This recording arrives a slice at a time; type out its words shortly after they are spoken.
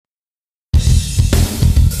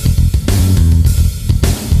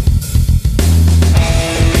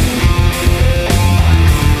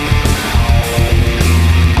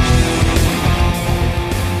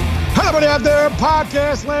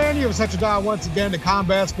Podcast land, you have such a dial once again to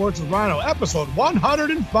Combat Sports with Rhino, episode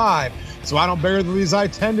 105. So I don't bury the leads I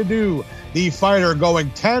tend to do. The fighter going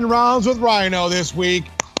 10 rounds with Rhino this week.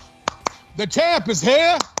 The champ is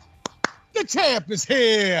here. The champ is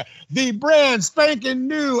here. The brand spanking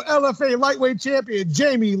new LFA lightweight champion,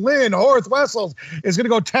 Jamie Lynn Horth Wessels, is going to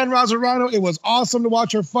go 10 rounds with Rhino. It was awesome to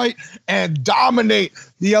watch her fight and dominate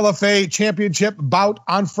the LFA championship bout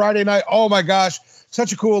on Friday night. Oh my gosh.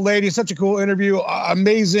 Such a cool lady, such a cool interview,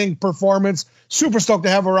 amazing performance. Super stoked to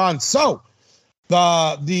have her on. So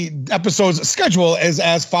the episode's schedule is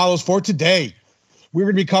as follows for today. We're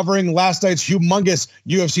going to be covering last night's humongous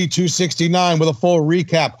UFC 269 with a full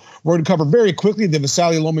recap. We're going to cover very quickly the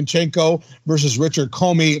Vasily Lomachenko versus Richard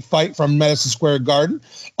Commey fight from Madison Square Garden.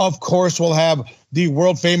 Of course, we'll have the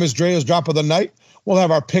world famous Drea's Drop of the Night. We'll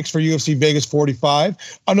have our picks for UFC Vegas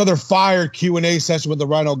 45, another fire Q&A session with the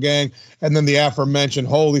Rhino Gang, and then the aforementioned,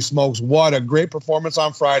 holy smokes, what a great performance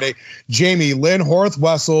on Friday. Jamie Lynn Horth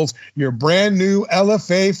Wessels, your brand new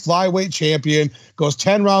LFA flyweight champion, goes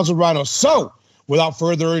 10 rounds with Rhino. So, without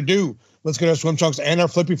further ado, let's get our swim trunks and our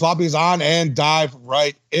flippy floppies on and dive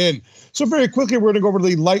right in. So very quickly, we're going to go over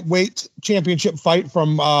the lightweight championship fight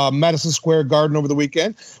from Madison Square Garden over the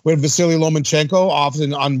weekend. We had Vasily Lomachenko,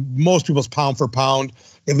 often on most people's pound for pound,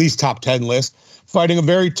 at least top 10 list, fighting a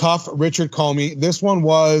very tough Richard Commey. This one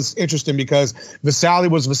was interesting because Vasily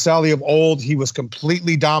was Vasily of old. He was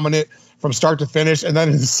completely dominant from start to finish. And then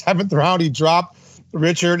in the 7th round, he dropped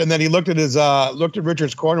Richard, and then he looked at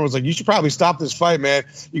Richard's corner and was like, you should probably stop this fight, man.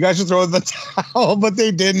 You guys should throw in the towel, but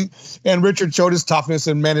they didn't. And Richard showed his toughness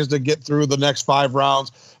and managed to get through the next 5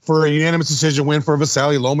 rounds for a unanimous decision win for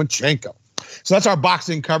Vasily Lomachenko. So that's our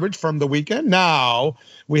boxing coverage from the weekend. Now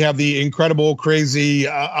we have the incredible, crazy,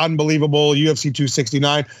 unbelievable UFC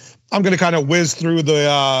 269. I'm going to kind of whiz through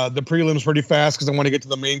the prelims pretty fast because I want to get to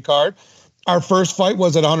the main card. Our first fight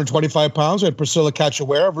was at 125 pounds. We had Priscilla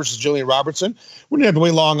Cachoeira versus Jillian Robertson. We didn't have to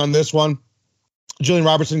wait long on this one. Jillian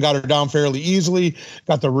Robertson got her down fairly easily,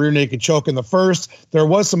 got the rear naked choke in the first. There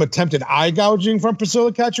was some attempted eye gouging from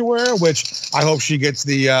Priscilla Cachoeira, which I hope she gets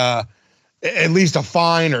the at least a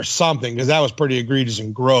fine or something, because that was pretty egregious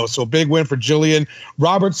and gross. So a big win for Jillian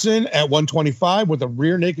Robertson at 125 with a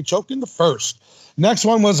rear naked choke in the first. Next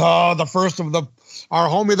one was the first of our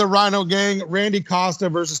homie, the Rhino Gang, Randy Costa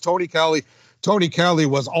versus Tony Kelly. Tony Kelly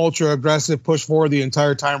was ultra aggressive, pushed forward the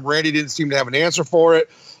entire time. Randy didn't seem to have an answer for it.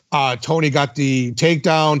 Tony got the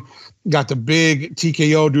takedown, got the big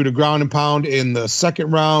TKO due to ground and pound in the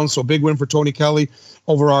second round. So big win for Tony Kelly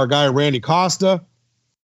over our guy, Randy Costa.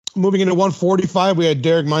 Moving into 145, we had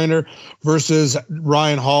Derek Minor versus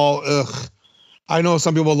Ryan Hall. Ugh. I know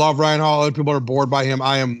some people love Ryan Hall. Other people are bored by him.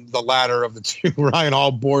 I am the latter of the two. Ryan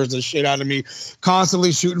Hall bores the shit out of me,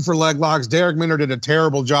 constantly shooting for leg locks. Derek Minner did a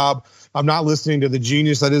terrible job of not listening to the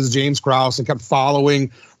genius that is James Krause and kept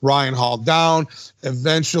following Ryan Hall down.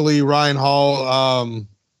 Eventually, Ryan Hall,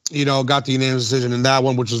 got the unanimous decision in that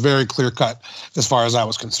one, which was very clear cut as far as I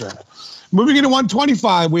was concerned. Moving into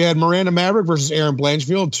 125, we had Miranda Maverick versus Erin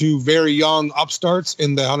Blanchfield, two very young upstarts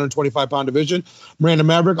in the 125-pound division. Miranda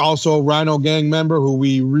Maverick, also a Rhino Gang member who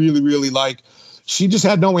we really, really like. She just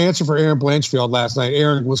had no answer for Erin Blanchfield last night.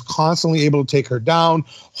 Erin was constantly able to take her down,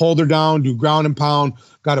 hold her down, do ground and pound.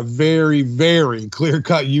 Got a very, very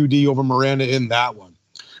clear-cut UD over Miranda in that one.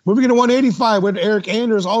 Moving into 185, with Eric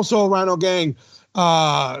Anders, also a Rhino Gang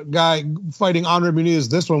guy fighting Andre Muniz.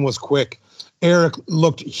 This one was quick. Eric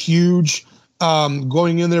looked huge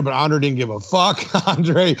going in there, but Andre didn't give a fuck.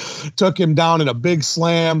 Andre took him down in a big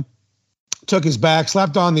slam, took his back,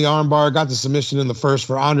 slapped on the armbar, got the submission in the first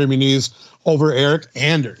for Andre Muniz over Eric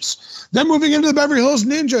Anders. Then moving into the Beverly Hills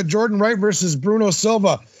Ninja, Jordan Wright versus Bruno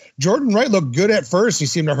Silva. Jordan Wright looked good at first. He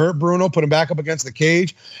seemed to hurt Bruno, put him back up against the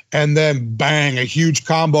cage, and then bang, a huge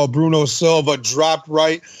combo. Bruno Silva dropped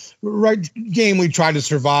Wright gamely tried to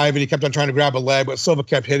survive, and he kept on trying to grab a leg, but Silva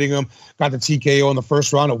kept hitting him, got the TKO in the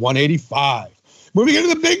first round at 185. Moving into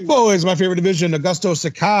the big boys, my favorite division, Augusto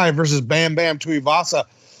Sakai versus Bam Bam Tuivasa.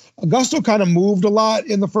 Augusto kind of moved a lot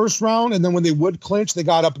in the first round, and then when they would clinch, they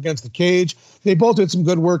got up against the cage. They both did some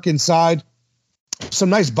good work inside.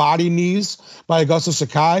 Some nice body knees by Augusto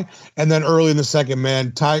Sakai. And then early in the second,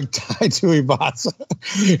 man, Tai Tuivasa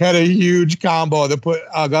had a huge combo that put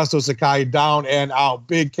Augusto Sakai down and out.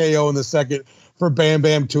 Big KO in the second for Bam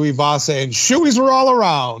Bam Tuivasa, and shoeys were all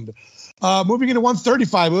around. Moving into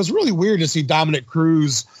 135, it was really weird to see Dominic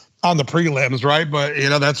Cruz on the prelims, right? But,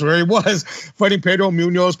 that's where he was, fighting Pedro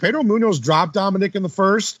Munoz. Pedro Munoz dropped Dominic in the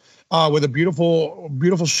first with a beautiful,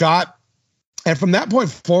 beautiful shot And from that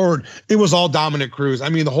point forward, it was all Dominick Cruz. I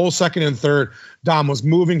mean, the whole second and third, Dom was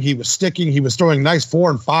moving. He was sticking. He was throwing nice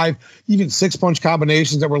 4 and 5, even 6-punch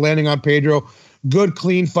combinations that were landing on Pedro. Good,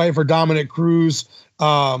 clean fight for Dominick Cruz. We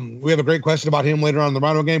have a great question about him later on in the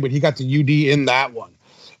Rhino game, but he got the UD in that one.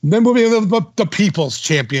 And then moving to the People's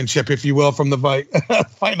Championship, if you will, from the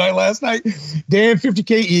fight night last night. Dan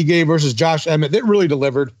 50K Ige versus Josh Emmett. It really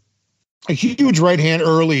delivered. A huge right hand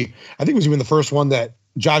early. I think it was even the first one that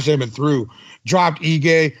Josh Emmett threw. Dropped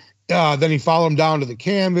Ige. Then he followed him down to the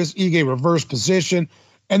canvas. Ige reversed position.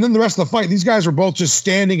 And then the rest of the fight, these guys were both just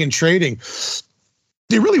standing and trading.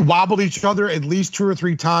 They really wobbled each other at least 2 or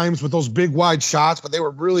 3 times with those big wide shots, but they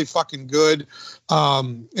were really fucking good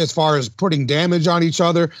as far as putting damage on each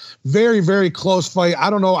other. Very, very close fight. I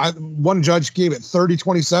don't know. One judge gave it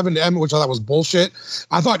 30-27 to Emmett, which I thought was bullshit.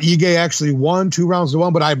 I thought Ige actually won 2 rounds to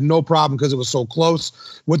 1, but I have no problem because it was so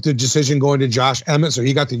close with the decision going to Josh Emmett. So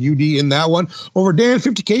he got the UD in that one over Dan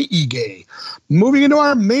 50K Ige. Moving into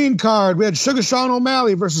our main card, we had Sugar Sean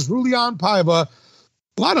O'Malley versus Raulian Paiva.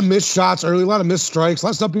 A lot of missed shots early, a lot of missed strikes, a lot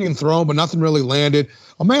of stuff being thrown, but nothing really landed.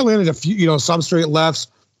 O'Malley landed a few, some straight lefts,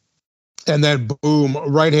 and then boom,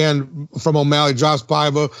 right hand from O'Malley, drops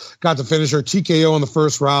Paiva, got the finisher, TKO in the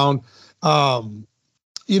first round. Paiva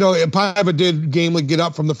did gamely get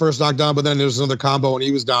up from the first knockdown, but then there was another combo and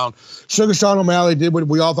he was down. Sugar Sean O'Malley did what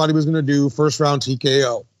we all thought he was going to do, first round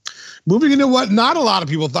TKO. Moving into what not a lot of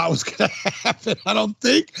people thought was going to happen, I don't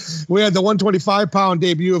think. We had the 125-pound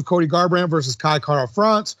debut of Cody Garbrandt versus Kai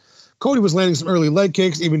Kara-France. Cody was landing some early leg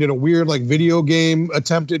kicks, even did a weird video game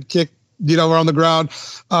attempted kick, around the ground.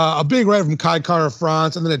 A big right from Kai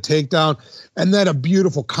Kara-France, and then a takedown, and then a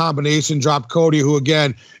beautiful combination dropped Cody, who,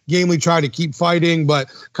 again, gamely tried to keep fighting, but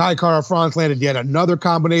Kai Kara-France landed yet another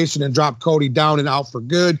combination and dropped Cody down and out for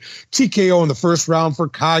good. TKO in the first round for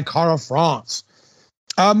Kai Kara-France.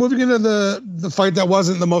 Moving into the fight that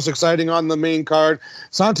wasn't the most exciting on the main card,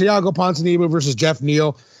 Santiago Ponzinibbio versus Jeff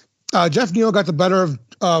Neal. Jeff Neal got the better of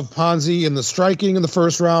Ponzi in the striking in the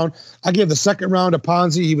first round. I gave the second round to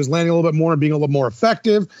Ponzi. He was landing a little bit more and being a little more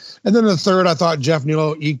effective. And then the third, I thought Jeff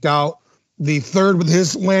Neal eked out the third with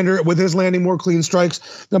his landing more clean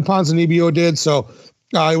strikes than Ponzinibbio did. So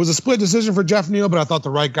it was a split decision for Jeff Neal, but I thought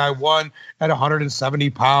the right guy won at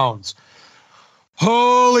 170 pounds.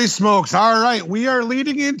 Holy smokes. All right. We are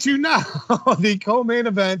leading into now the co-main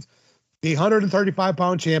event, the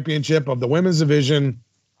 135-pound championship of the women's division.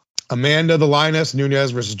 Amanda the Lioness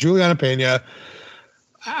Nunes versus Juliana Pena.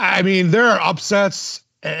 I mean, there are upsets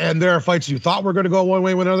and there are fights you thought were going to go one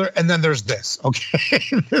way or another. And then there's this.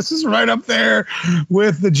 Okay. This is right up there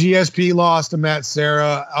with the GSP loss to Matt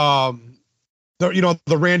Serra.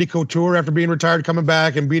 The Randy Couture after being retired, coming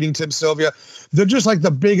back and beating Tim Sylvia. They're just like the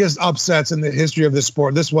biggest upsets in the history of this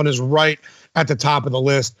sport. This one is right at the top of the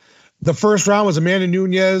list. The first round was Amanda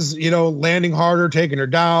Nunes, landing harder, taking her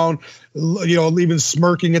down, even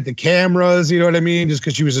smirking at the cameras, you know what I mean? Just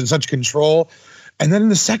because she was in such control. And then in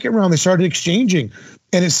the second round, they started exchanging.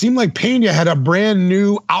 And it seemed like Pena had a brand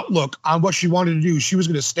new outlook on what she wanted to do. She was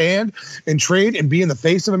going to stand and trade and be in the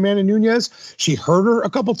face of Amanda Nunes. She hurt her a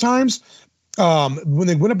couple times. When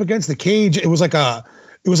they went up against the cage, it was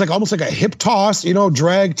almost like a hip toss,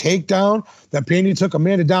 drag takedown that Pena took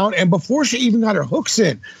Amanda down. And before she even got her hooks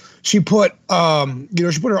in, she put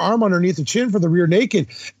her arm underneath the chin for the rear naked,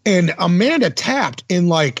 and Amanda tapped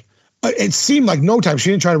in it seemed like no time.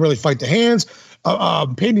 She didn't try to really fight the hands.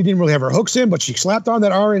 Pena didn't really have her hooks in, but she slapped on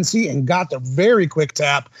that RNC and got the very quick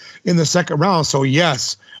tap in the second round. So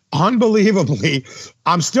yes, unbelievably,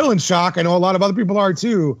 I'm still in shock. I know a lot of other people are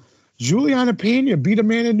too. Juliana Pena beat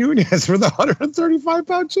Amanda Nunes for the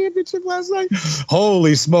 135-pound championship last night.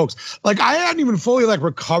 Holy smokes. I hadn't even fully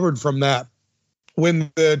recovered from that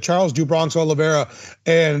when the Charles do Bronx Oliveira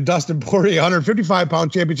and Dustin Poirier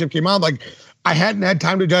 155-pound championship came out. I hadn't had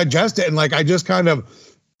time to digest it. And I just kind of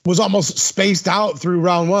was almost spaced out through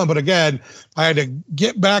round one. But again, I had to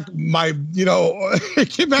get back my, get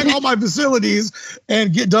back all my facilities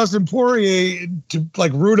and get Dustin Poirier to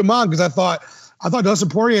root him on, because I thought Dustin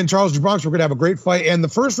Poirier and Charles do Bronx were going to have a great fight. And the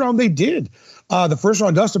first round they did. The first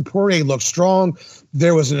round, Dustin Poirier looked strong.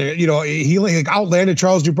 There was, he outlanded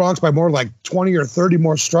Charles do Bronx by more 20 or 30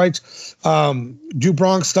 more strikes. Do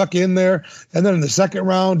Bronx stuck in there. And then in the second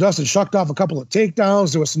round, Dustin shucked off a couple of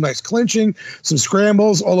takedowns. There was some nice clinching, some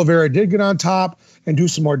scrambles. Oliveira did get on top and do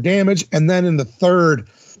some more damage. And then in the third,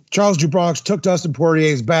 Charles do Bronx took Dustin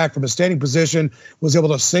Poirier's back from a standing position, was able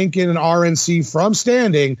to sink in an RNC from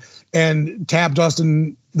standing and tap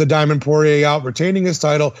Dustin the Diamond Poirier out, retaining his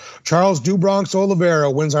title. Charles do Bronx Oliveira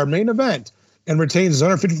wins our main event and retains his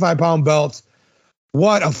 155-pound belt.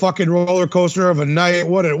 What a fucking roller coaster of a night.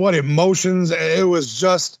 What emotions. It was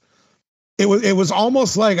just, it was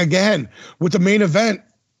almost like, again, with the main event,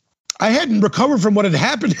 I hadn't recovered from what had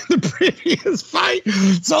happened in the previous fight.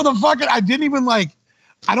 So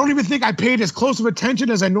I don't even think I paid as close of attention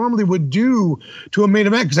as I normally would do to a main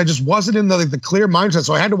event because I just wasn't in the clear mindset.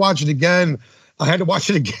 So I had to watch it again.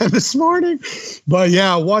 This morning. But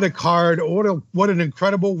yeah, what a card. What an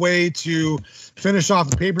incredible way to finish off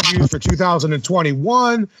the pay-per-view for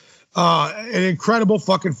 2021. An incredible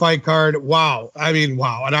fucking fight card. Wow. I mean,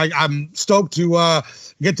 wow. And I'm stoked to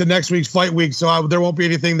get to next week's fight week. So there won't be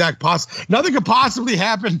anything nothing could possibly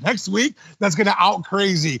happen next week that's going to out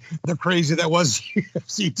crazy the crazy that was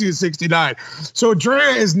UFC 269. So Drea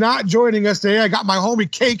is not joining us today. I got my homie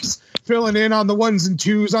Cakes filling in on the ones and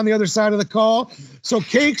twos on the other side of the call. So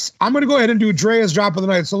Cakes, I'm going to go ahead and do Drea's drop of the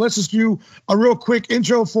night. So let's just do a real quick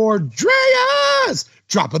intro for Drea's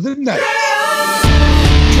drop of the night.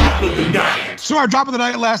 So our drop of the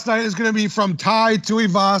night last night is going to be from Tai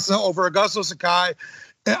Tuivasa over Augusto Sakai.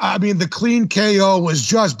 I mean, the clean KO was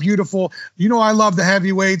just beautiful. You know, I love the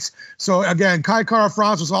heavyweights. So again, Kai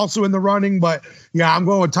Kara-France was also in the running, but yeah, I'm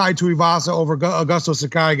going with Tai Tuivasa over Augusto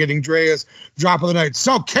Sakai getting Drea's drop of the night.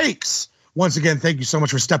 So Cakes, once again, thank you so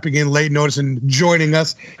much for stepping in late notice and joining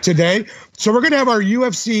us today. So we're going to have our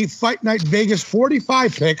UFC Fight Night Vegas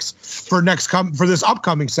 45 picks for this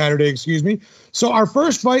upcoming Saturday, excuse me. So our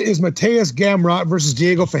first fight is Mateusz Gamrot versus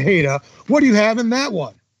Diego Ferreira. What do you have in that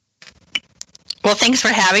one? Well, thanks for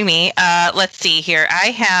having me. Let's see here.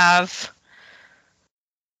 It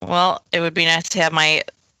would be nice to have my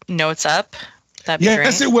notes up. That'd be great.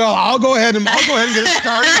 Yes, it will. I'll go ahead and get it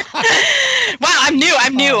started. Wow,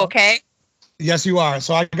 I'm new, okay? Yes, you are.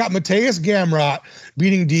 So I got Mateusz Gamrot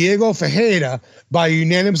beating Diego Ferreira by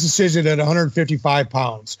unanimous decision at 155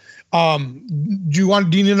 pounds. Do you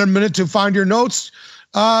need a minute to find your notes,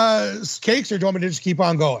 Cakes, or do you want me to just keep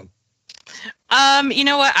on going? You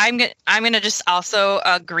know what? I'm gonna just also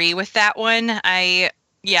agree with that one.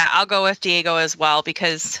 I'll go with Diego as well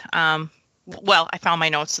because I found my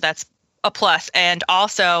notes, so that's a plus. And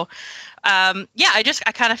also, I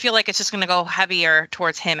kind of feel like it's just gonna go heavier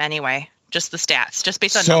towards him anyway. Just the stats, just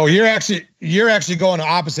based on. So numbers. you're actually going the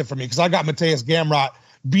opposite for me because I got Mateusz Gamrot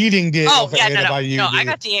beating Diego Ferreira by you. No, I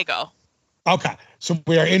got Diego. Okay, so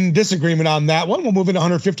we are in disagreement on that one. We'll move into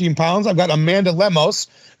 115 pounds. I've got Amanda Lemos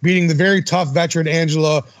beating the very tough veteran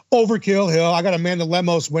Angela Overkill Hill. I got Amanda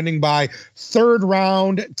Lemos winning by third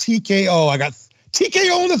round TKO. I got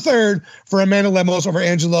TKO in the third for Amanda Lemos over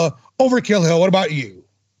Angela Overkill Hill. What about you?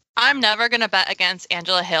 I'm never going to bet against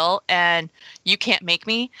Angela Hill, and you can't make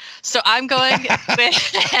me. So I'm going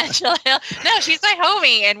with Angela Hill. No, she's my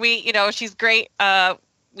homie, and she's great.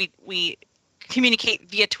 We communicate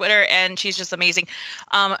via Twitter, and she's just amazing.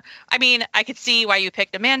 I could see why you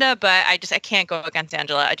picked Amanda, but I can't go against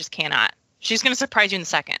Angela. I just cannot. She's going to surprise you in the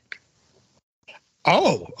second.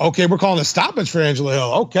 Oh, okay. We're calling a stoppage for Angela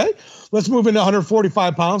Hill. Okay. Let's move into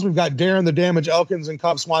 145 pounds. We've got Darren the Damage Elkins and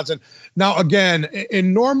Cub Swanson. Now, again,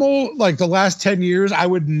 in normal, like the last 10 years, I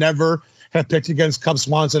would never have picked against Cub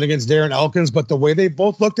Swanson against Darren Elkins, but the way they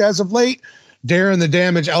both looked as of late, Darren the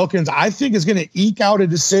Damage Elkins, I think is going to eke out a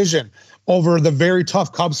decision over the very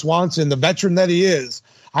tough Cub Swanson, the veteran that he is.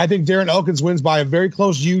 I think Darren Elkins wins by a very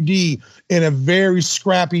close UD in a very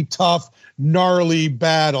scrappy, tough, gnarly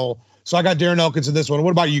battle. So I got Darren Elkins in this one.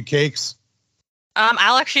 What about you, Cakes?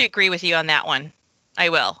 I'll actually agree with you on that one.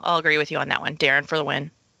 I'll agree with you on that one. Darren for the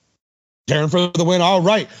win. Darren for the win. All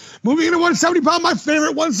right. Moving into 170 pound, my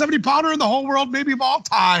favorite 170 pounder in the whole world, maybe of all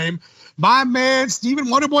time. My man, Stephen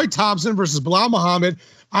Wonderboy Thompson versus Bilal Muhammad.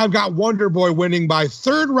 I've got Wonderboy winning by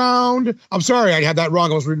third round. I'm sorry, I had that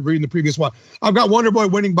wrong. I was reading the previous one. I've got Wonderboy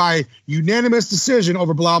winning by unanimous decision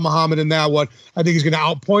over Bilal Muhammad in that one. I think he's going to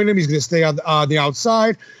outpoint him. He's going to stay on the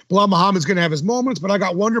outside. Bilal Muhammad's going to have his moments, but I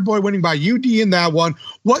got Wonderboy winning by UD in that one.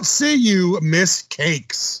 What say you, Miss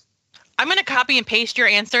Cakes? I'm going to copy and paste your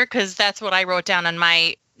answer because that's what I wrote down on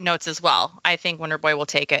my notes as well. I think Wonderboy will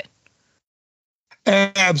take it.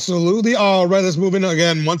 Absolutely. All right, let's move in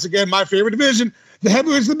again. Once again, my favorite division, the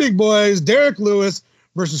heavyweights, the big boys, Derek Lewis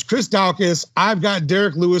versus Chris Daukaus. I've got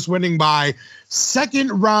Derek Lewis winning by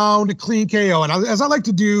second round clean KO. And as I like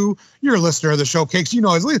to do, you're a listener of the show, Cakes. You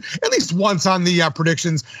know, at least once on the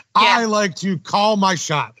predictions, yeah. I like to call my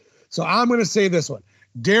shot. So I'm going to say this one.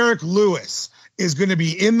 Derek Lewis is going to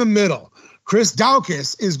be in the middle. Chris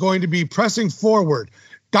Daukaus is going to be pressing forward.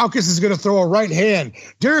 Daukaus is going to throw a right hand.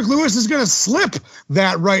 Derek Lewis is going to slip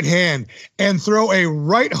that right hand and throw a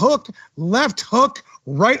right hook, left hook,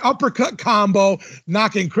 right uppercut combo,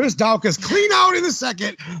 knocking Chris Daukaus clean out in the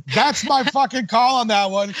second. That's my fucking call on that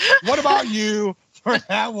one. What about you for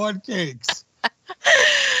that one, Cakes?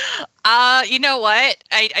 You know what?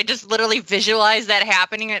 I just literally visualize that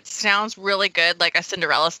happening. It sounds really good, like a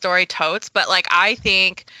Cinderella story, totes. But like, I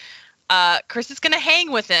think Chris is gonna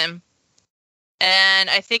hang with him, and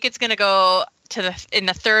I think it's gonna go to in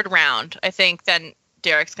the third round. I think then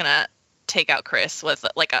Derek's gonna take out Chris with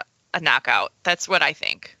like a knockout. That's what I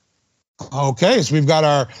think. Okay, so we've got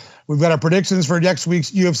our predictions for next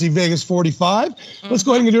week's UFC Vegas 45. Let's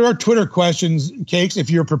go ahead and do our Twitter questions, Cakes, if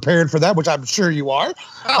you're prepared for that, which I'm sure you are.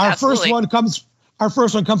 Oh, absolutely. Our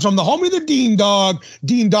first one comes from the homie, the Dean Dog.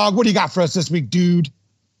 Dean Dog, what do you got for us this week, dude?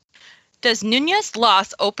 Does Nunes'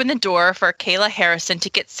 loss open the door for Kayla Harrison to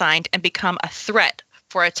get signed and become a threat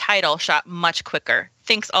for a title shot much quicker?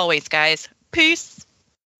 Thanks always, guys. Peace.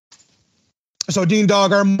 So Dean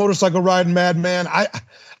Dog, our motorcycle riding madman,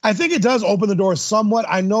 I think it does open the door somewhat.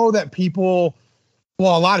 I know that a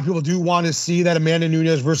lot of people do want to see that Amanda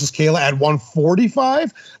Nunes versus Kayla at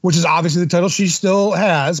 145, which is obviously the title she still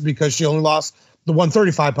has because she only lost the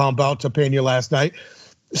 135-pound belt to Pena last night.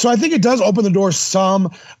 So I think it does open the door some.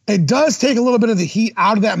 It does take a little bit of the heat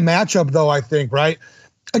out of that matchup, though, I think, right?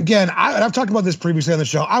 Again, I've talked about this previously on the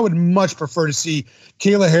show. I would much prefer to see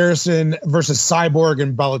Kayla Harrison versus Cyborg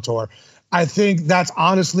in Bellator. I think that's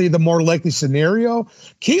honestly the more likely scenario.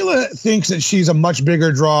 Kayla thinks that she's a much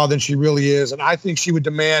bigger draw than she really is, and I think she would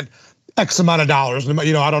demand X amount of dollars. You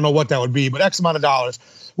know, I don't know what that would be, but X amount of dollars,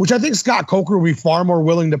 which I think Scott Coker would be far more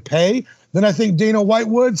willing to pay than I think Dana White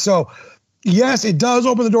would. So, yes, it does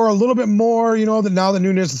open the door a little bit more. You know, that now the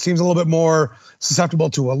Nunes seems a little bit more susceptible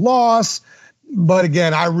to a loss. But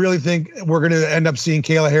again, I really think we're going to end up seeing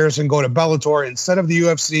Kayla Harrison go to Bellator instead of the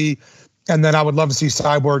UFC. And then I would love to see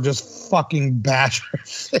Cyborg just fucking bash her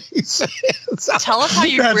face. Tell us how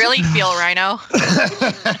you really feel, Rhino.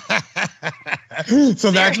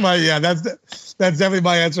 So that's definitely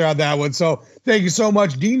my answer on that one. So thank you so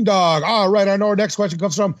much, Dean Dog. All right, I know our next question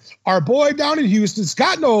comes from our boy down in Houston,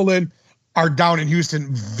 Scott Nolan, are down in Houston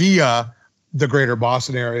via the greater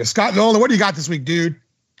Boston area. Scott Nolan, what do you got this week, dude?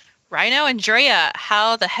 Rhino and Drea,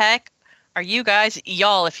 how the heck are you guys,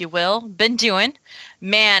 y'all, if you will, been doing?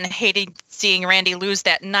 Man, hated seeing Randy lose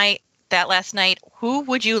that last night. Who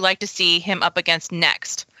would you like to see him up against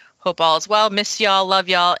next? Hope all is well. Miss y'all, love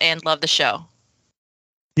y'all, and love the show.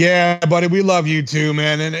 Yeah, buddy, we love you too,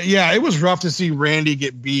 man. And yeah, it was rough to see Randy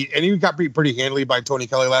get beat, and he got beat pretty handily by Tony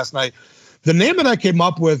Kelly last night. The name that I came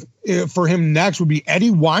up with for him next would be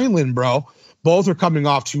Eddie Wineland, bro. Both are coming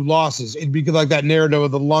off 2 losses. It'd be like that narrative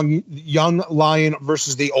of the young lion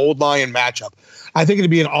versus the old lion matchup. I think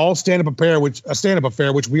it'd be an all stand-up affair,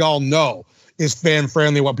 which we all know is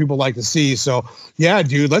fan-friendly, what people like to see. So, yeah,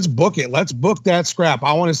 dude, let's book it. Let's book that scrap.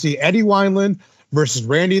 I want to see Eddie Wineland versus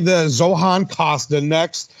Randy the Zohan Costa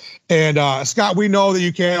next. And, Scott, we know that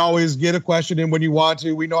you can't always get a question in when you want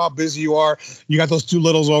to. We know how busy you are. You got those 2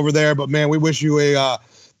 littles over there. But, man, we wish you a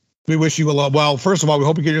lot. Well, first of all, we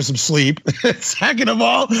hope you get some sleep. Second of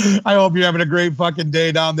all, I hope you're having a great fucking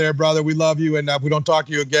day down there, brother. We love you. And if we don't talk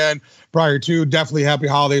to you again prior to, definitely happy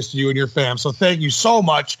holidays to you and your fam. So thank you so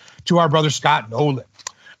much to our brother, Scott Nolan.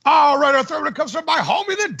 All right, our third one comes from my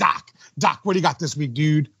homie, the Doc. Doc, what do you got this week,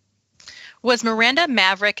 dude? Was Miranda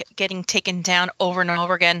Maverick getting taken down over and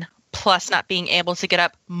over again, plus not being able to get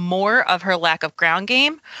up more of her lack of ground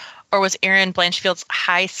game? Or was Erin Blanchfield's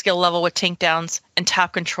high skill level with takedowns and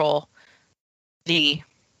top control the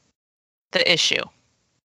issue?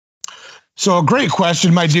 So a great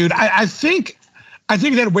question, my dude. I think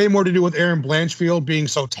it had way more to do with Erin Blanchfield being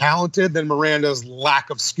so talented than Miranda's lack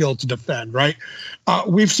of skill to defend, right?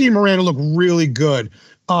 We've seen Miranda look really good.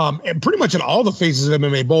 And pretty much in all the phases of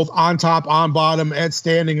MMA, both on top, on bottom, at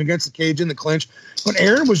standing, against the cage, in the clinch. But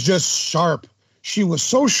Erin was just sharp. She was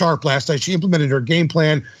so sharp last night. She implemented her game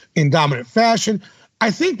plan in dominant fashion. I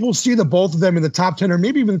think we'll see the both of them in the top 10 or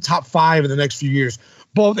maybe even the top 5 in the next few years.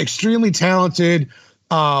 Both extremely talented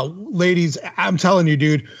ladies. I'm telling you,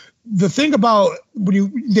 dude, the thing about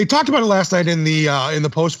they talked about it last night in the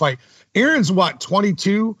post fight. Erin's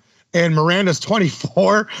 22 and Miranda's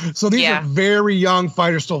 24. So these are very young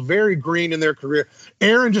fighters, still very green in their career.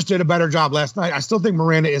 Erin just did a better job last night. I still think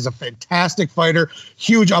Miranda is a fantastic fighter,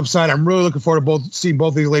 huge upside. I'm really looking forward to seeing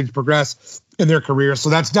both these ladies progress in their careers. So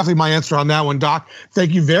that's definitely my answer on that one, Doc.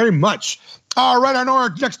 Thank you very much. All right, I know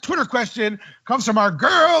our next Twitter question comes from our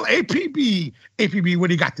girl, APB. APB, what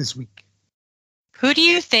do you got this week? Who do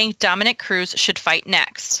you think Dominic Cruz should fight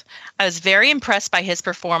next? I was very impressed by his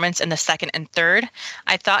performance in the second and third.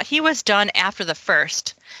 I thought he was done after the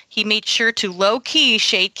first. He made sure to low-key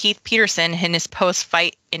shade Keith Peterson in his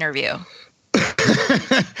post-fight interview.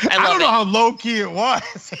 I don't know how low key it was.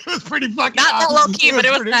 It was pretty fucking not that low key, but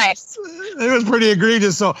it was nice. It was pretty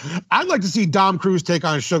egregious. So I'd like to see Dom Cruz take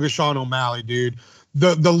on Sugar Sean O'Malley, dude.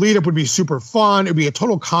 The lead up would be super fun. It'd be a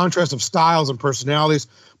total contrast of styles and personalities.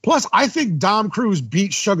 Plus, I think Dom Cruz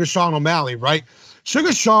beat Sugar Sean O'Malley, right?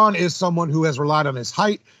 Sugar Sean is someone who has relied on his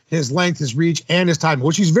height, his length, his reach, and his timing,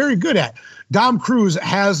 which he's very good at. Dom Cruz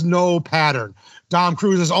has no pattern. Dom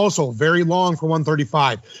Cruz is also very long for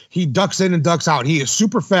 135. He ducks in and ducks out. He is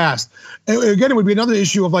super fast. And again, it would be another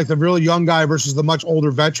issue of like the really young guy versus the much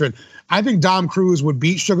older veteran. I think Dom Cruz would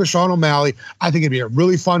beat Sugar Sean O'Malley. I think it'd be a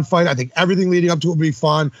really fun fight. I think everything leading up to it would be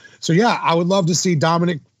fun. So yeah, I would love to see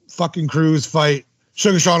Dominic fucking Cruz fight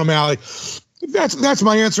Sugar Sean O'Malley. That's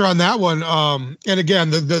my answer on that one. And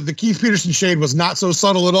again, the Keith Peterson shade was not so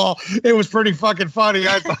subtle at all. It was pretty fucking funny,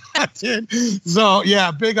 I thought, dude. So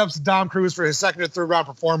yeah, big ups to Dom Cruz for his second and third round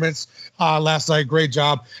performance last night. Great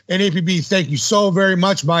job. And APB, thank you so very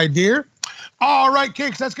much, my dear. All right,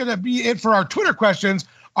 Kicks, that's gonna be it for our Twitter questions.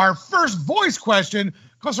 Our first voice question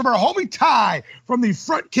comes from our homie Ty from the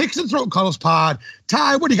Front Kicks and Throat Cuddles pod.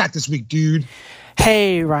 Ty, what do you got this week, dude?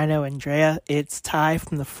 Hey, Rhino and Drea, it's Ty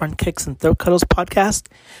from the Front Kicks and Throat Cuddles podcast.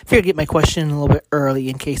 Figured I'd get my question a little bit early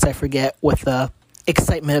in case I forget with the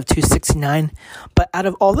excitement of 269. But out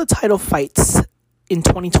of all the title fights in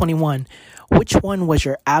 2021, which one was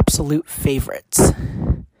your absolute favorite?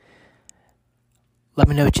 Let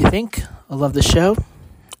me know what you think. I love the show,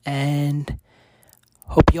 and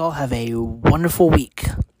hope you all have a wonderful week.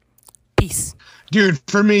 Peace. Dude,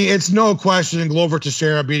 for me, it's no question Glover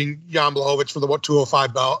Teixeira beating Jan Blachowicz for the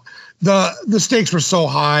 205 belt. The stakes were so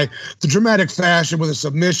high. The dramatic fashion with a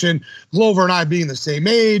submission, Glover and I being the same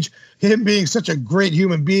age, him being such a great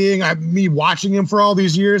human being, me watching him for all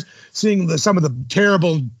these years, seeing some of the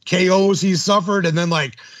terrible KOs he's suffered, and then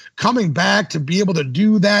like coming back to be able to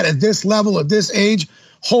do that at this level, at this age.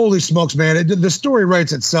 Holy smokes, man. The story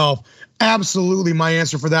writes itself. Absolutely my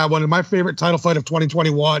answer for that one. And my favorite title fight of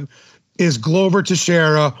 2021 is Glover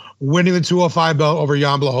Teixeira winning the 205 belt over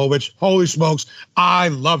Jan Blachowicz. Holy smokes, I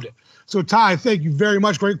loved it. So, Ty, thank you very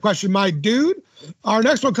much. Great question, my dude. Our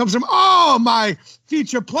next one comes from, my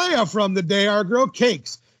feature player from the day, our girl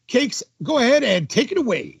Cakes. Cakes, go ahead and take it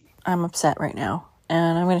away. I'm upset right now,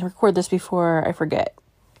 and I'm going to record this before I forget,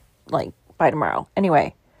 like, by tomorrow.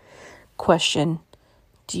 Anyway, question.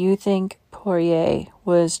 Do you think Poirier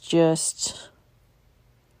was just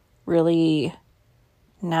really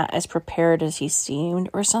not as prepared as he seemed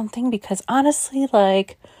or something? Because honestly,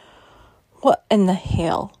 like, what in the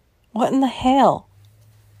hell? What in the hell?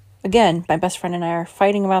 Again, my best friend and I are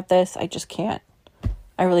fighting about this. I just can't.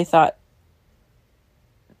 I really thought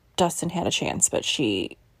Dustin had a chance, but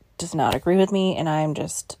she does not agree with me, and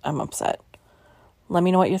I'm upset. Let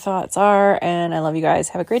me know what your thoughts are, and I love you guys.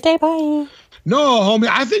 Have a great day. Bye. No, homie,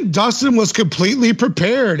 I think Dustin was completely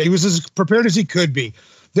prepared. He was as prepared as he could be.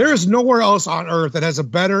 There is nowhere else on earth that has a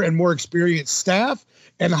better and more experienced staff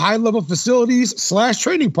and high-level facilities /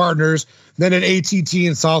 training partners than at ATT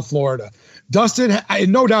in South Florida. Dustin,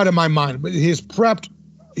 no doubt in my mind, but he prepped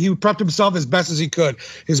himself as best as he could.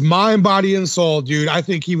 His mind, body, and soul, dude. I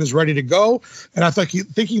think he was ready to go, and I think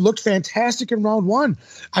he looked fantastic in round one.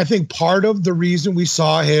 I think part of the reason we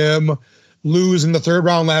saw him lose in the third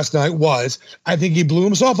round last night was I think he blew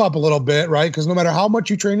himself up a little bit, right? Because no matter how much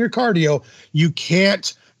you train your cardio, you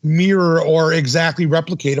can't mirror or exactly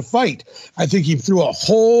replicate a fight. I think he threw a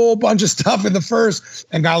whole bunch of stuff in the first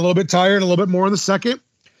and got a little bit tired, a little bit more in the second.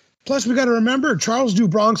 Plus, we got to remember, Charles do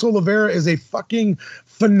Bronx Oliveira is a fucking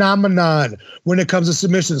phenomenon when it comes to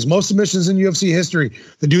submissions. Most submissions in UFC history.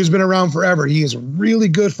 The dude's been around forever. He is a really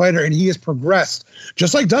good fighter, and he has progressed,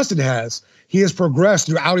 just like Dustin has. He has progressed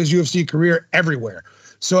throughout his UFC career everywhere.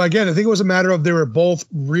 So, again, I think it was a matter of they were both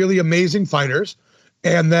really amazing fighters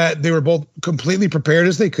and that they were both completely prepared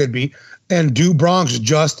as they could be. And Do Bronx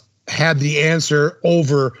just had the answer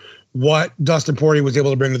over what Dustin Poirier was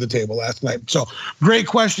able to bring to the table last night. So, great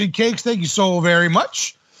question, Cakes. Thank you so very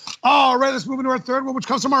much. All right, let's move into our third one, which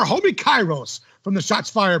comes from our homie Kairos from the Shots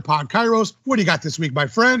Fired pod. Kairos, what do you got this week, my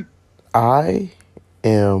friend? I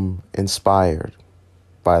am inspired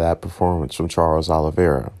by that performance from Charles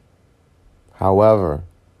Oliveira. However,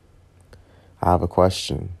 I have a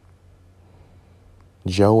question.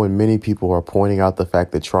 Joe and many people are pointing out the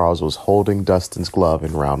fact that Charles was holding Dustin's glove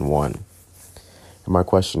in round one. And my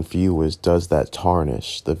question for you is, does that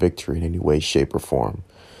tarnish the victory in any way, shape, or form?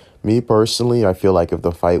 Me personally, I feel like if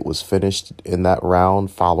the fight was finished in that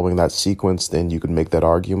round following that sequence, then you could make that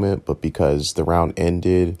argument. But because the round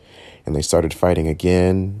ended and they started fighting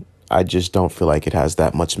again, I just don't feel like it has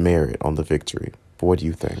that much merit on the victory. But what do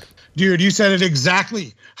you think? Dude, you said it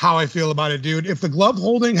exactly how I feel about it, dude. If the glove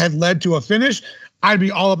holding had led to a finish, I'd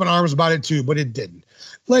be all up in arms about it too, but it didn't.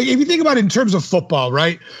 Like, if you think about it in terms of football,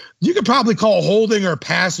 right? You could probably call holding or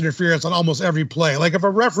pass interference on almost every play. Like, if a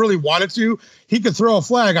ref really wanted to, he could throw a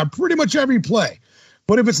flag on pretty much every play.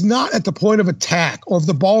 But if it's not at the point of attack, or if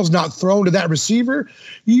the ball's not thrown to that receiver,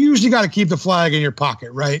 you usually got to keep the flag in your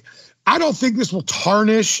pocket, right? I don't think this will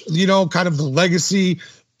tarnish, kind of the legacy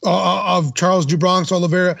of Charles do Bronx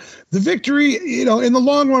Oliveira. The victory, in the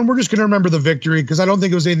long run, we're just going to remember the victory because I don't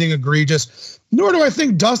think it was anything egregious. Nor do I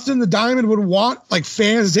think Dustin the Diamond would want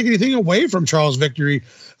fans to take anything away from Charles' victory.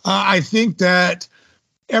 I think that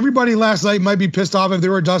everybody last night might be pissed off if they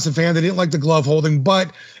were a Dustin fan. They didn't like the glove holding,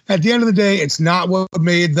 but at the end of the day, it's not what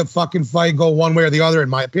made the fucking fight go one way or the other, in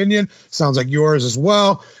my opinion. Sounds like yours as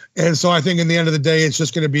well. And so I think in the end of the day, it's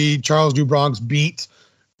just going to be Charles do Bronx beat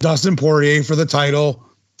Dustin Poirier for the title,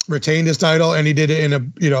 retained his title, and he did it in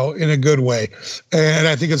a good way. And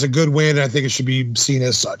I think it's a good win, and I think it should be seen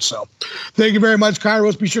as such. So thank you very much,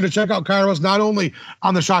 Kairos. Be sure to check out Kairos not only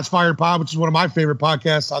on the Shots Fired pod, which is one of my favorite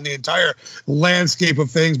podcasts on the entire landscape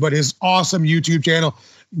of things, but his awesome YouTube channel.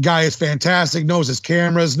 Guy is fantastic, knows his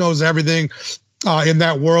cameras, knows everything in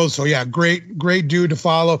that world. So yeah, great dude to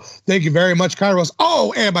follow. Thank you very much, Kairos.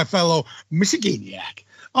 Oh, and my fellow Michiganiac.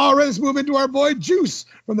 All right, let's move into our boy Juice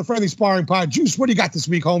from the Friendly Sparring Pod. Juice, what do you got this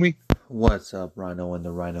week, homie? What's up, Rhino and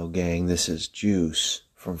the Rhino Gang? This is Juice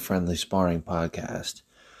from Friendly Sparring Podcast.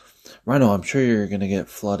 Rhino, I'm sure you're going to get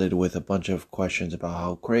flooded with a bunch of questions about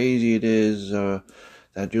how crazy it is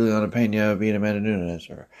that Juliana Pena beat Amanda Nunes,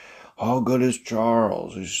 or how good is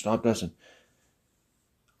Charles, who stopped Dustin.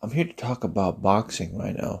 I'm here to talk about boxing,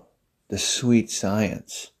 Rhino. The sweet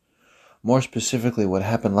science. More specifically, what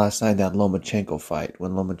happened last night in that Lomachenko fight,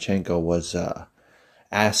 when Lomachenko was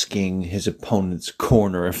asking his opponent's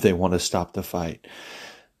corner if they want to stop the fight.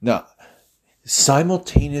 Now,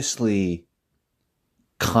 simultaneously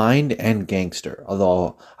kind and gangster,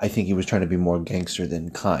 although I think he was trying to be more gangster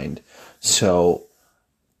than kind. So,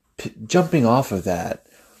 jumping off of that,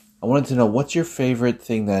 I wanted to know, what's your favorite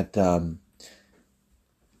thing that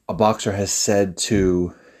a boxer has said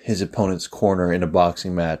to his opponent's corner in a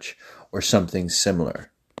boxing match, or something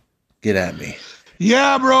similar? Get at me.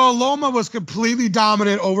 Yeah, bro. Loma was completely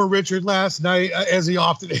dominant over Richard last night, as he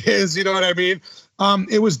often is. You know what I mean?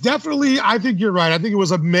 It was definitely, I think you're right. I think it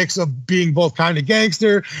was a mix of being both kind of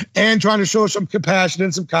gangster and trying to show some compassion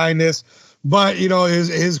and some kindness. But,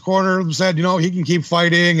 his corner said, he can keep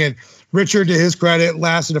fighting. And Richard, to his credit,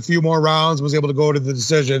 lasted a few more rounds, was able to go to the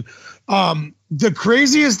decision. The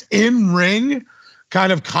craziest in-ring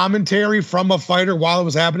kind of commentary from a fighter while it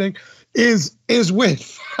was happening is when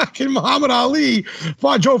fucking Muhammad Ali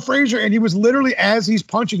fought Joe Frazier, and he was literally, as he's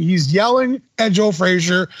punching, he's yelling at Joe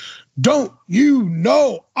Frazier, "Don't you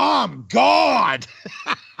know I'm God?"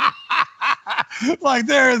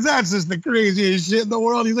 That's just the craziest shit in the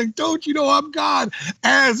world. He's like, "Don't you know I'm God?"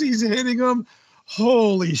 as he's hitting him.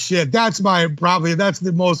 Holy shit. That's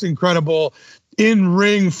the most incredible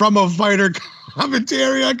in-ring from a fighter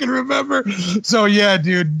commentary I can remember. So yeah,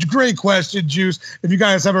 dude, great question, Juice. If you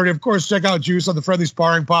guys haven't already, of course, check out Juice on the Friendly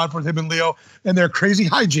Sparring Pod for him and Leo and their crazy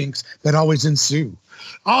hijinks that always ensue.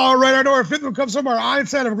 All right, I know our fifth one comes from our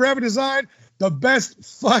Einstein of Graphic Design, the best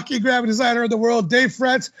fucking graphic designer in the world, Dave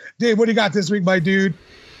Fretz. Dave, what do you got this week, my dude?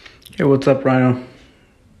 Hey, what's up, Rhino?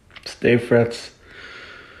 It's Dave Fretz.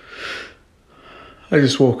 I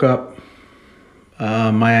just woke up.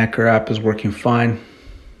 My Anchor app is working fine.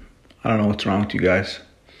 I don't know what's wrong with you guys.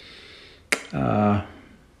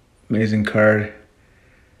 Amazing card.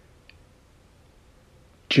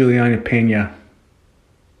 Juliana Pena.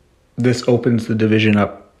 This opens the division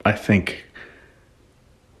up, I think.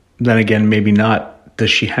 Then again, maybe not. Does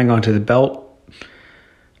she hang on to the belt?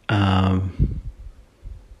 Her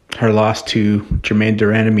loss to Jermaine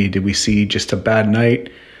Duranami, did we see just a bad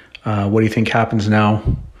night? What do you think happens now?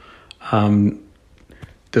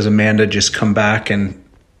 Does Amanda just come back and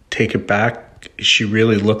take it back? She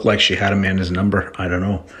really looked like she had Amanda's number. I don't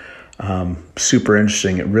know. Super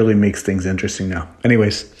interesting. It really makes things interesting now.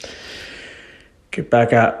 Anyways, get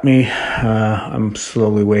back at me. I'm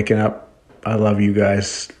slowly waking up. I love you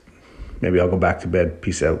guys. Maybe I'll go back to bed.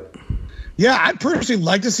 Peace out. Yeah, I'd personally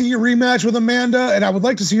like to see a rematch with Amanda, and I would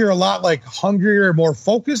like to see her a lot hungrier, more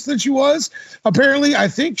focused than she was. Apparently, I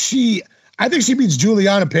think she beats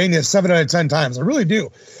Juliana Pena 7 out of 10 times. I really do.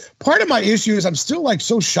 Part of my issue is I'm still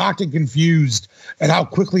so shocked and confused at how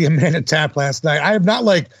quickly Amanda tapped last night. I have not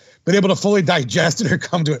been able to fully digest it or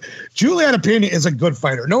come to it. Juliana Pena is a good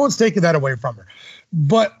fighter. No one's taking that away from her.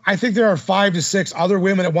 But I think there are 5 to 6 other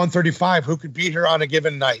women at 135 who could beat her on a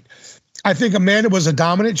given night. I think Amanda was a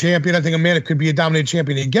dominant champion. I think Amanda could be a dominant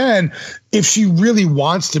champion again if she really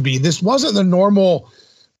wants to be. This wasn't the normal.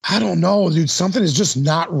 I don't know, dude. Something is just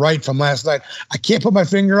not right from last night. I can't put my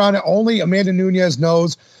finger on it. Only Amanda Nunes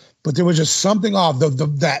knows, but there was just something off.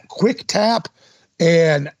 That quick tap,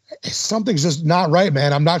 and something's just not right,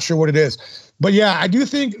 man. I'm not sure what it is. But yeah, I do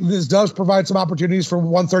think this does provide some opportunities for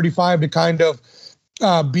 135 to kind of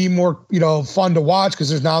be more, fun to watch, because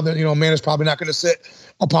there's now that, Amanda's probably not going to sit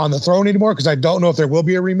upon the throne anymore, because I don't know if there will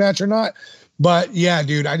be a rematch or not. But yeah,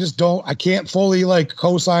 dude, I can't fully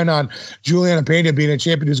co-sign on Juliana Pena being a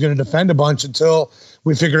champion who's going to defend a bunch until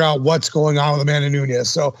we figure out what's going on with Amanda Nunes.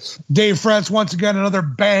 So Dave Fretz, once again, another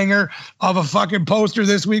banger of a fucking poster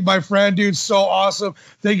this week, my friend, dude. So awesome.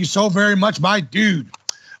 Thank you so very much, my dude.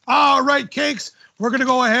 All right, Cakes, we're going to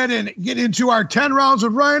go ahead and get into our 10 rounds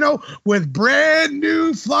with Rhino with brand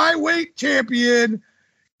new flyweight champion,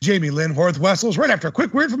 Jamie Lynn Horth-Wessels, right after a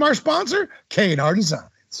quick word from our sponsor, K&R Designs.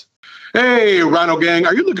 Hey, Rhino Gang,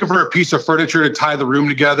 are you looking for a piece of furniture to tie the room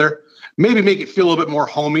together? Maybe make it feel a little bit more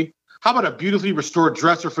homey? How about a beautifully restored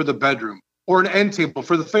dresser for the bedroom or an end table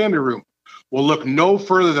for the family room? Well, look no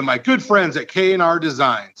further than my good friends at K&R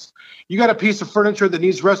Designs. You got a piece of furniture that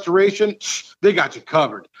needs restoration? They got you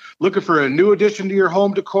covered. Looking for a new addition to your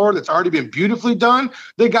home decor that's already been beautifully done?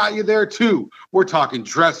 They got you there too. We're talking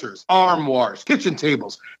dressers, armoires, kitchen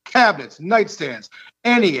tables, cabinets, nightstands,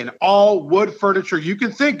 any and all wood furniture you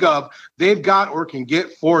can think of, they've got or can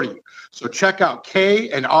get for you. So check out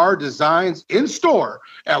K&R Designs in store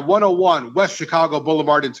at 101 West Chicago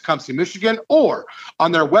Boulevard in Tecumseh, Michigan, or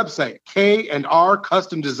on their website,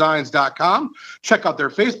 KandRCustomDesigns.com. Check out their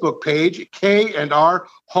Facebook page, K&R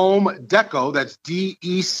Home Deco, that's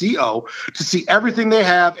DECO, to see everything they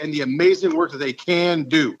have and the amazing work that they can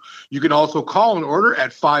do. You can also call and order at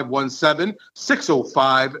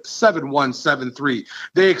 517-605-7173.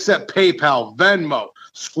 They accept PayPal, Venmo,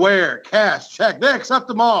 Square, Cash, Check. They accept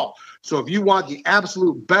them all. So if you want the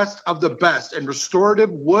absolute best of the best and restorative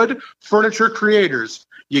wood furniture creators,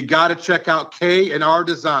 you got to check out K&R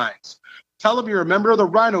Designs. Tell them you're a member of the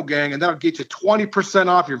Rhino Gang, and that'll get you 20%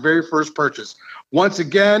 off your very first purchase. Once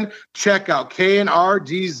again, check out K&R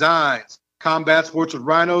Designs. Combat Sports with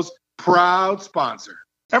Rhinos, proud sponsor.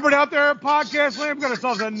 Everybody out there at Podcast Land, we've got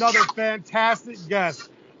ourselves another fantastic guest.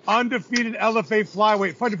 Undefeated LFA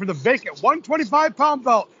flyweight fighting for the vacant 125-pound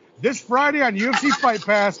belt this Friday on UFC Fight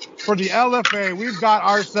Pass for the LFA. We've got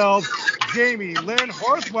ourselves Jamie Lynn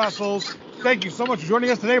Horth-Wessels. Thank you so much for joining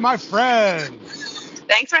us today, my friend.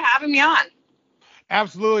 Thanks for having me on.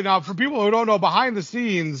 Absolutely. Now, for people who don't know, behind the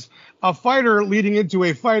scenes, a fighter leading into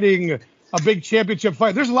a big championship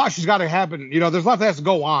fight, there's a lot she's got to happen. There's a lot that has to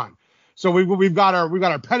go on. So we've got our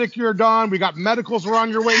pedicure done. We got medicals we're on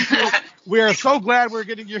your way to. We are so glad we're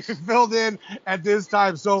getting you filled in at this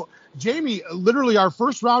time. So, Jamie, literally our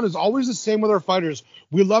first round is always the same with our fighters.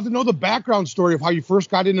 We love to know the background story of how you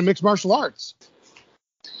first got into mixed martial arts.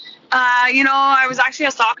 I was actually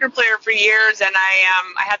a soccer player for years, and I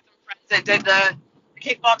had some friends that did the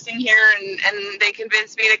kickboxing here, and they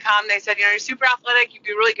convinced me to come. They said, you're super athletic, you'd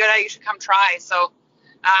be really good at it, you should come try. So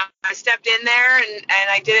I stepped in there, and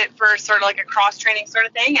I did it for sort of like a cross-training sort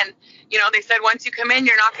of thing. And, they said, once you come in,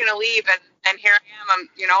 you're not going to leave. And here I am. I'm,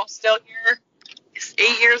 still here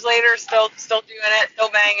 8 years later, still doing it, still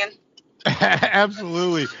banging.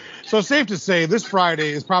 Absolutely. So safe to say this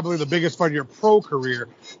Friday is probably the biggest fight of your pro career.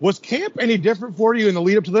 Was camp any different for you in the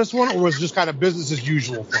lead up to this one, or was it just kind of business as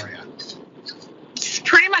usual for you?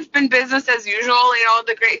 Pretty much been business as usual.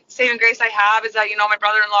 The great saving grace I have is that, my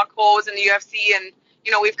brother-in-law Cole was in the UFC, and,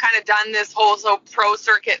 we've kind of done this whole pro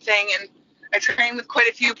circuit thing, and I train with quite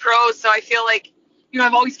a few pros, so I feel like,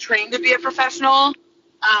 I've always trained to be a professional.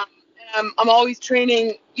 I'm always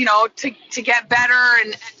training, to get better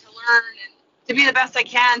and to learn and to be the best I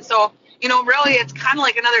can. So, really it's kind of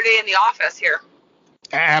like another day in the office here.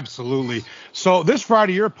 Absolutely. So this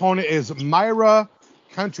Friday, your opponent is Mayra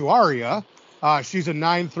Cantuaria. She's a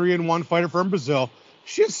 9-3-1 fighter from Brazil.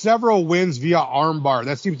 She has several wins via armbar.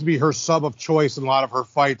 That seems to be her sub of choice in a lot of her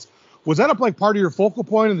fights. Was that part of your focal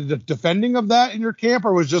point in the defending of that in your camp,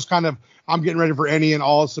 or was just kind of, I'm getting ready for any and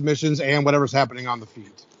all submissions and whatever's happening on the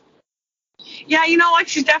feet? Yeah,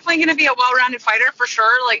 she's definitely going to be a well-rounded fighter for sure.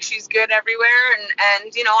 She's good everywhere, and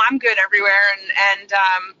I'm good everywhere. And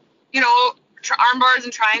arm bars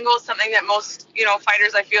and triangles, something that most,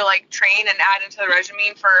 fighters I feel like train and add into the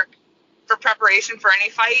regimen for preparation for any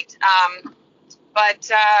fight.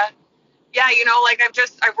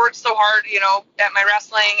 I've worked so hard, at my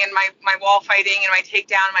wrestling and my wall fighting and my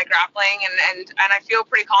takedown and my grappling. And I feel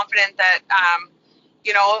pretty confident that,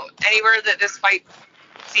 anywhere that this fight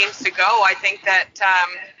seems to go, I think that,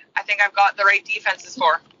 I think I've got the right defenses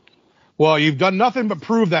for. Well, you've done nothing but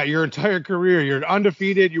prove that your entire career. You're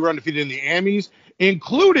undefeated. You were undefeated in the Amis,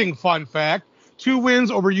 including, fun fact, 2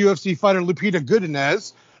 wins over UFC fighter Lupita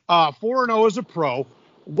Godinez, 4-0 as a pro.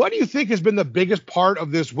 What do you think has been the biggest part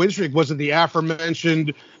of this win streak? Was it the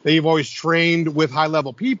aforementioned that you've always trained with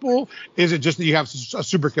high-level people? Is it just that you have a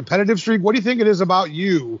super competitive streak? What do you think it is about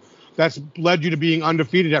you that's led you to being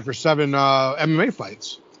undefeated after 7 MMA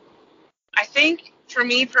fights? I think for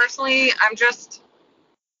me personally, I'm just,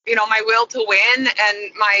 my will to win and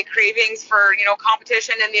my cravings for,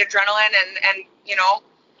 competition and the adrenaline and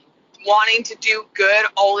wanting to do good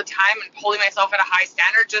all the time and holding myself at a high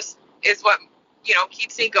standard just is what,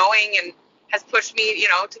 keeps me going and has pushed me,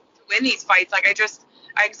 to win these fights. Like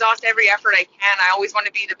I exhaust every effort I can. I always want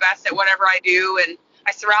to be the best at whatever I do, and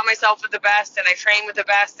I surround myself with the best and I train with the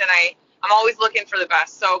best, and I'm always looking for the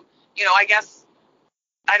best. So, I guess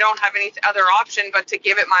I don't have any other option but to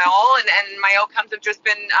give it my all, and my outcomes have just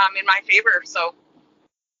been in my favor. So.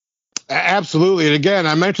 Absolutely. And again,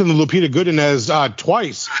 I mentioned the Lupita Godinez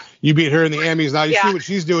twice. You beat her in the Amis. Now you see what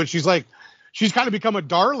she's doing. She's kind of become a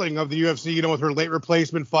darling of the UFC, with her late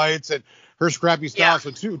replacement fights and her scrappy style.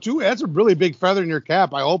 Yeah. So that's a really big feather in your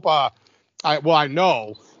cap. I hope, I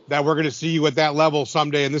know that we're going to see you at that level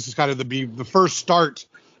someday. And this is kind of the first start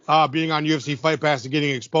being on UFC Fight Pass and getting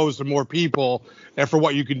exposed to more people and for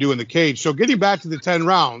what you can do in the cage. So getting back to the 10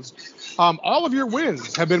 rounds, all of your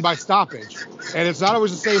wins have been by stoppage, and it's not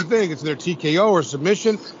always the same thing. It's either TKO or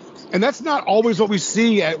submission, and that's not always what we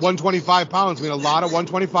see at 125 pounds. I mean, a lot of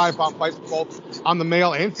 125-pound fights, both on the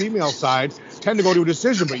male and female side, tend to go to a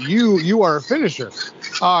decision, but you are a finisher.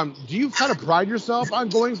 Do you kind of pride yourself on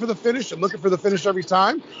going for the finish and looking for the finish every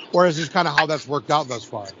time, or is this kind of how that's worked out thus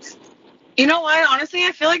far? You know what? Honestly,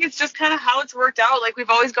 I feel like it's just kind of how it's worked out. Like, we've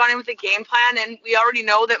always gone in with a game plan, and we already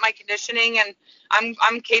know that my conditioning and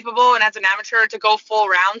I'm capable, and as an amateur, to go full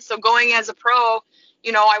rounds. So going as a pro,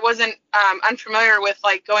 I wasn't unfamiliar with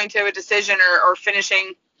like going to a decision or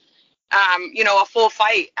finishing, a full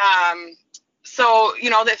fight. So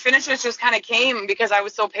the finishes just kind of came because I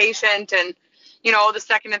was so patient, and the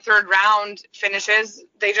second and third round finishes,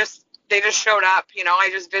 they just showed up. I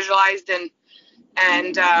just visualized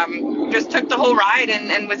and just took the whole ride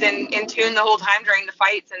and was in tune the whole time during the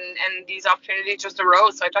fights, and these opportunities just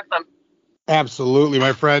arose, so I took them. Absolutely,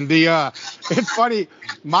 my friend. It's funny.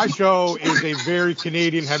 My show is a very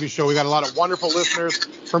Canadian heavy show. We got a lot of wonderful listeners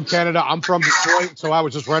from Canada. I'm from Detroit, so I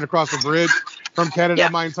was just right across the bridge from Canada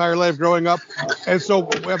my entire life growing up. And so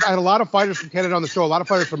I've had a lot of fighters from Canada on the show, a lot of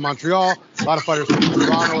fighters from Montreal, a lot of fighters from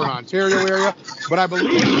Toronto and Ontario area. But I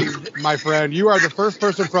believe, my friend, you are the first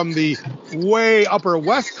person from the way upper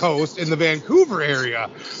West Coast in the Vancouver area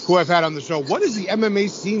who I've had on the show. What is the MMA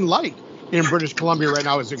scene like in British Columbia right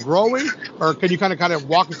now? Is it growing, or can you kind of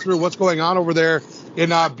walk us through what's going on over there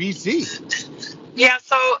in BC? Yeah,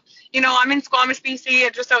 so I'm in Squamish,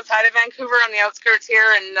 BC, just outside of Vancouver, on the outskirts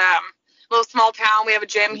here, and a little small town. We have a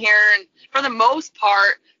gym here, and for the most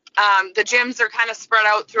part, the gyms are kind of spread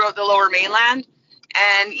out throughout the Lower Mainland,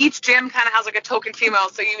 and each gym kind of has like a token female.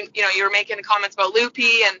 So you were making comments about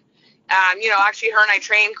Loopy, and actually her and I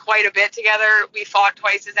trained quite a bit together. We fought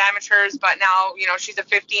twice as amateurs, but now, she's a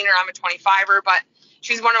 15er, I'm a 25er, but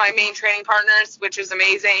she's one of my main training partners, which is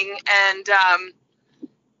amazing. And,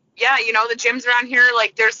 the gyms around here,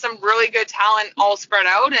 like, there's some really good talent all spread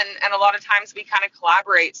out, and a lot of times we kind of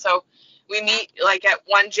collaborate. So we meet like at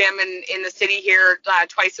one gym in the city here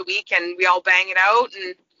twice a week, and we all bang it out,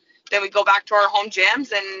 and then we go back to our home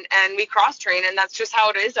gyms and we cross train, and that's just how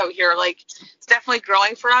it is out here. Like, it's definitely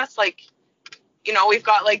growing for us. Like, we've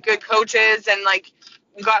got like good coaches, and like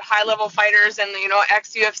we've got high level fighters, and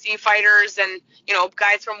ex UFC fighters, and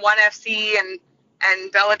guys from ONE FC and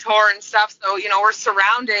Bellator and stuff. So we're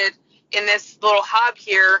surrounded in this little hub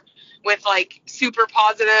here with like super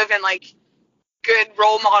positive and like good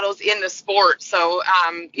role models in the sport. So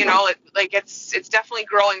it's definitely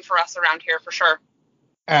growing for us around here for sure.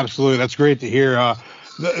 Absolutely. That's great to hear.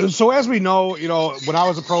 So as we know, when I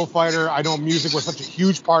was a pro fighter, I know music was such a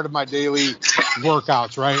huge part of my daily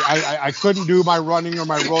workouts, right? I couldn't do my running or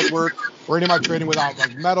my road work or any of my training without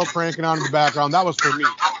like metal cranking on in the background. That was for me.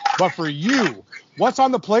 But for you, what's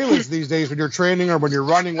on the playlist these days when you're training or when you're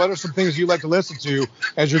running? What are some things you like to listen to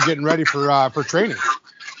as you're getting ready for training?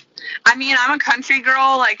 I mean, I'm a country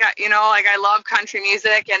girl. Like I love country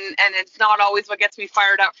music, and it's not always what gets me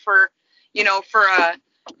fired up for a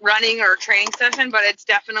running or training session, but it's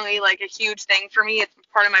definitely like a huge thing for me. It's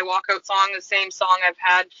part of my walkout song, the same song I've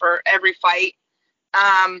had for every fight.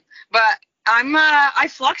 But I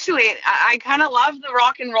fluctuate. I kind of love the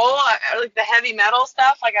rock and roll, I like the heavy metal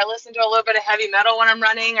stuff. Like I listen to a little bit of heavy metal when I'm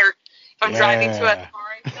running, or if I'm driving to a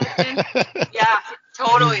sparring session. Yeah,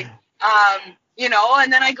 totally. You know,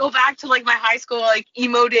 and then I go back to like my high school like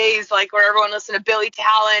emo days, like where everyone listened to Billy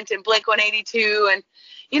Talent and Blink-182, and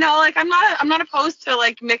you know, like I'm not opposed to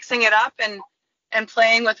like mixing it up and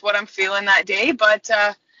playing with what I'm feeling that day. But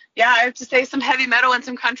yeah, I have to say some heavy metal and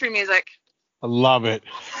some country music. I love it.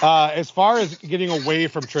 As far as getting away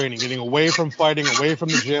from training, getting away from fighting, away from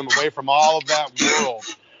the gym, away from all of that world,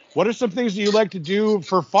 what are some things that you like to do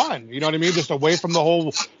for fun? You know what I mean? Just away from the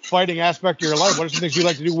whole fighting aspect of your life. What are some things you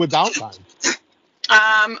like to do with downtime?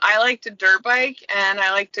 I like to dirt bike and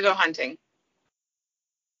I like to go hunting.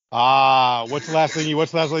 What's the last thing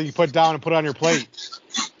you put down and put on your plate?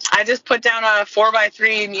 I just put down a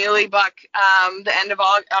 4x3 muley buck the end of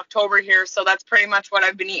October here, so that's pretty much what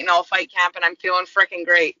I've been eating all fight camp, and I'm feeling freaking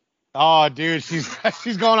great. Oh, dude, she's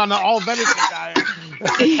going on the all venison diet.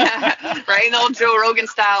 Yeah, right, in old Joe Rogan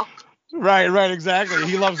style. Right, exactly.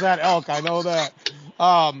 He loves that elk. I know that.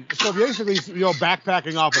 So basically, you know,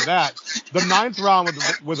 backpacking off of that, the 9th round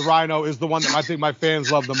with Rhino is the one that I think my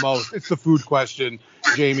fans love the most. It's the food question,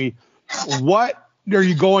 Jamie. What are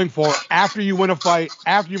you going for after you win a fight,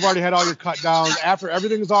 after you've already had all your cut downs, after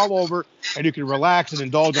everything is all over, and you can relax and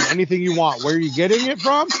indulge in anything you want? Where are you getting it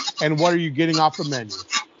from, and what are you getting off the menu?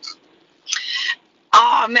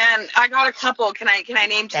 Oh man, I got a couple. Can I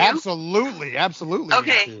name two? Absolutely.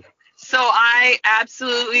 Okay. So I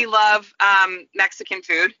absolutely love Mexican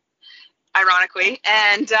food, ironically.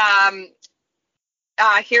 And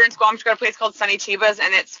here in Squamish, got a place called Sunny Chivas,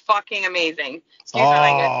 and it's fucking amazing. Excuse my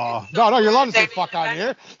language. No, you're allowed to say fuck on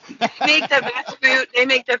here. They make the best food. They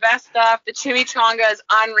make the best stuff. The chimichanga is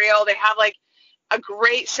unreal. They have like a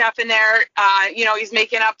great chef in there. You know, he's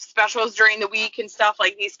making up specials during the week and stuff,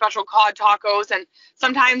 like these special cod tacos. And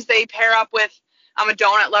sometimes they pair up with, I'm a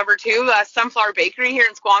donut lover too, Sunflower Bakery here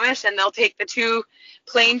in Squamish, and they'll take the 2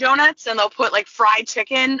 plain donuts and they'll put like fried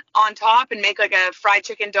chicken on top and make like a fried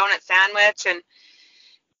chicken donut sandwich. And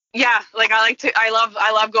yeah, like I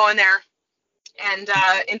love going there and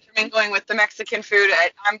intermingling with the Mexican food.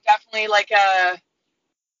 I'm definitely like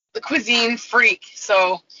the cuisine freak.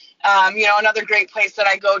 So, you know, another great place that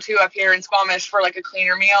I go to up here in Squamish for like a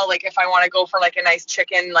cleaner meal, like if I want to go for like a nice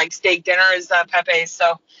chicken, like steak dinner, is Pepe's.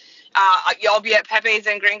 So y'all be at Pepe's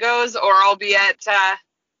and Gringos, or I'll be at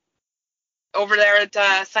over there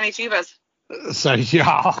at Sunny Chivas.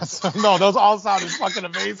 No, those all sounded fucking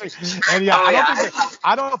amazing. And yeah,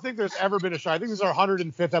 I don't think there's ever been a show. I think this is our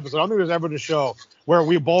 105th episode. I don't think there's ever been a show where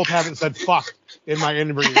we both haven't said fuck in my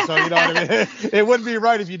interview. So you know what I mean? It wouldn't be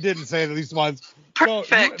right if you didn't say it at least once.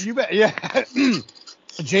 Perfect. So yeah.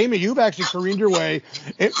 Jamie, you've actually careened your way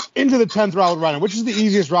into the 10th round with Rhino, which is the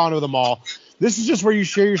easiest round of them all. This is just where you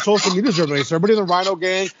share your social media journey, so everybody in the Rhino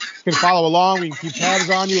gang can follow along. We can keep tabs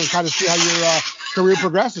on you and kind of see how your career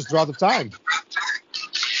progresses throughout the time.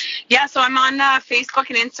 Yeah, so I'm on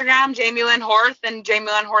Facebook and Instagram, Jamie Lynn Horth and Jamie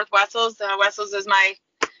Lynn Horth Wessels. Wessels is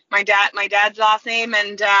my dad's last name,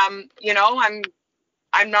 and you know,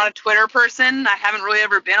 I'm not a Twitter person. I haven't really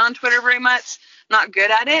ever been on Twitter very much. Not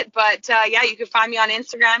good at it, but yeah, you can find me on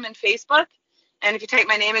Instagram and Facebook. And if you type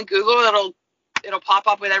my name in Google, it'll pop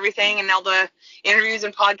up with everything and all the interviews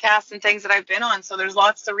and podcasts and things that I've been on. So there's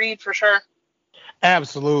lots to read for sure.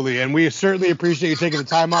 Absolutely. And we certainly appreciate you taking the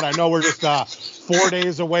time out. I know we're just 4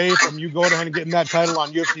 days away from you going ahead and getting that title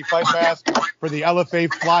on UFC Fight Pass for the LFA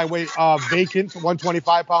flyweight vacant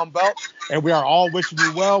 125-pound belt. And we are all wishing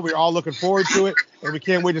you well. We're all looking forward to it. And we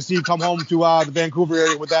can't wait to see you come home to the Vancouver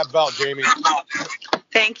area with that belt, Jamie.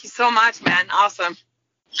 Thank you so much, man. Awesome.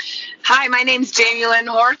 Hi, my name's Jamie Lynn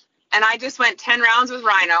Horth, and I just went 10 rounds with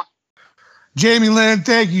Rhino. Jamie Lynn,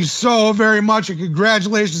 thank you so very much, and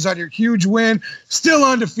congratulations on your huge win. Still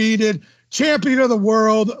undefeated, champion of the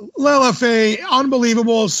world, LFA,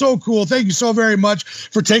 unbelievable, so cool. Thank you so very much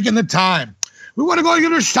for taking the time. We want to go and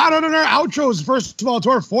give a shout out on our outros. First of all, to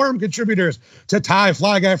our forum contributors, to Ty,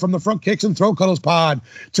 Fly Guy from the Front Kicks and Throat Cuddles pod,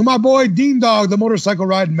 to my boy Dean Dog, the motorcycle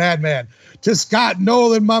riding madman, to Scott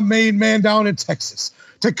Nolan, my main man down in Texas,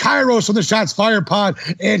 to Kairos from the Shots Fire pod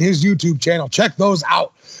and his YouTube channel. Check those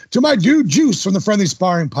out. To my dude Juice from the Friendly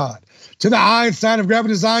Sparring pod, to the Einstein of Graphic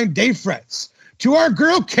Design, Dave Fretz, to our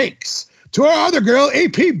girl Cakes, to our other girl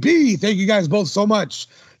APB. Thank you guys both so much.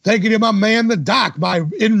 Thank you to my man, the Doc, my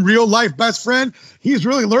in real life best friend. He's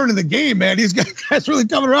really learning the game, man. He's guys really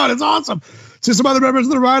coming around. It's awesome. To some other members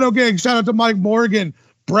of the Rhino gang, shout out to Mike Morgan,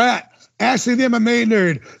 Brett, Ashley the MMA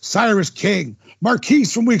Nerd, Cyrus King,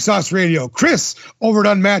 Marquise from Weak Sauce Radio, Chris over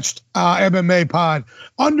at Unmatched MMA Pod,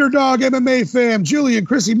 Underdog MMA Fam, Jillian,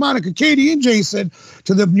 Chrissy, Monica, Katie, and Jason,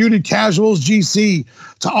 to the Muted Casuals GC,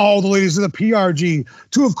 to all the ladies of the PRG,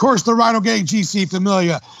 to, of course, the Rhino Gang GC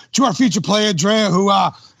Familia, to our feature player, Andrea, who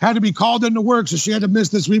had to be called into work, so she had to miss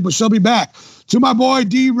this week, but she'll be back. To my boy,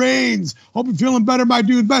 D. Rains. Hope you're feeling better, my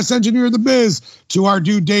dude, best engineer in the biz. To our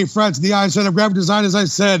dude, Dave Fretz, the Einstein of Graphic Design, as I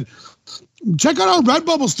said. Check out our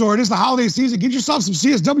Redbubble store. It is the holiday season. Get yourself some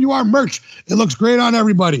CSWR merch. It looks great on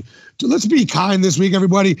everybody. So let's be kind this week,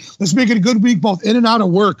 everybody. Let's make it a good week, both in and out of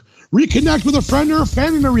work. Reconnect with a friend or a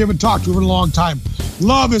family member you haven't talked to in a long time.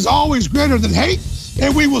 Love is always greater than hate,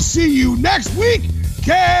 and we will see you next week.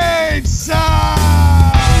 Cage Side!